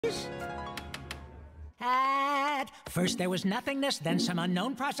At first there was nothingness, then some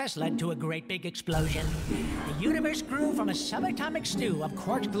unknown process led to a great big explosion. The universe grew from a subatomic stew of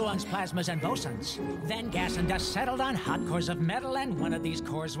quarks, gluons, plasmas, and bosons. Then gas and dust settled on hot cores of metal, and one of these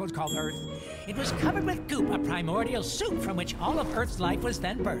cores was called Earth. It was covered with goop, a primordial soup from which all of Earth's life was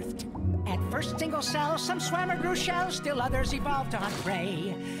then birthed. At first single cells, some swam or grew shells, still others evolved to hunt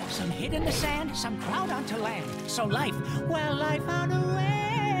prey. Some hid in the sand, some crawled onto land. So life found a way.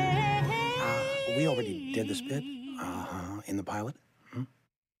 We already did this bit, in the pilot.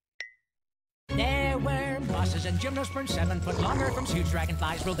 There were bosses and gymnosperms 7 foot long, earthworms, huge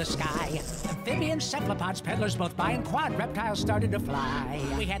dragonflies ruled the sky. Amphibians, cephalopods, peddlers, both bi and quad, reptiles started to fly.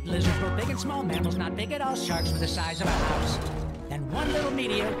 We had lizards, both big and small, mammals not big at all, sharks were the size of a house. Then one little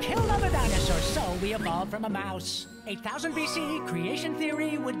meteor killed all the dinosaurs, so we evolved from a mouse. 8000 BC, creation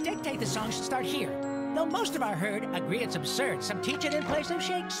theory would dictate the song should start here. Though most of our herd agree it's absurd, some teach it in place of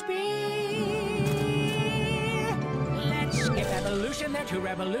Shakespeare. Let's skip evolution, there are 2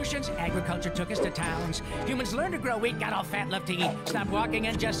 revolutions. Agriculture took us to towns. Humans learned to grow wheat, got all fat, loved to eat. Stopped walking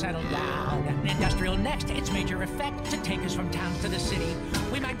and just settled down. Industrial next, its major effect to take us from towns to the city.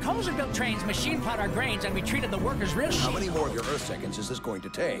 We mined coals and built trains, machine plowed our grains, and we treated the workers real shit. How many more of your Earth seconds is this going to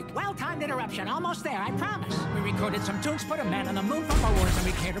take? Well-timed interruption, almost there, I promise. We recorded some tunes, put a man on the moon for more wars than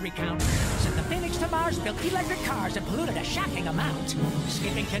we care to recount. Sent the Phoenix to Mars, built electric cars, and polluted a shocking amount.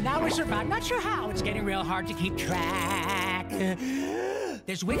 Escaping can now we survive, not sure how, it's getting real hard to keep track.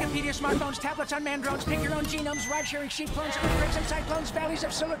 There's Wikipedia, smartphones, tablets, unmanned drones, pick your own genomes, ride-sharing sheep clones, earthquakes and cyclones, valleys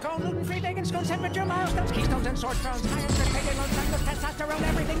of silicone, gluten-free bacon scones, temperature milestones, keystones and sword thrones, high-interest payday loans, cycles, testosterone,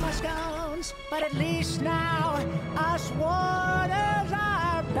 everything must go. But at least now, us waters are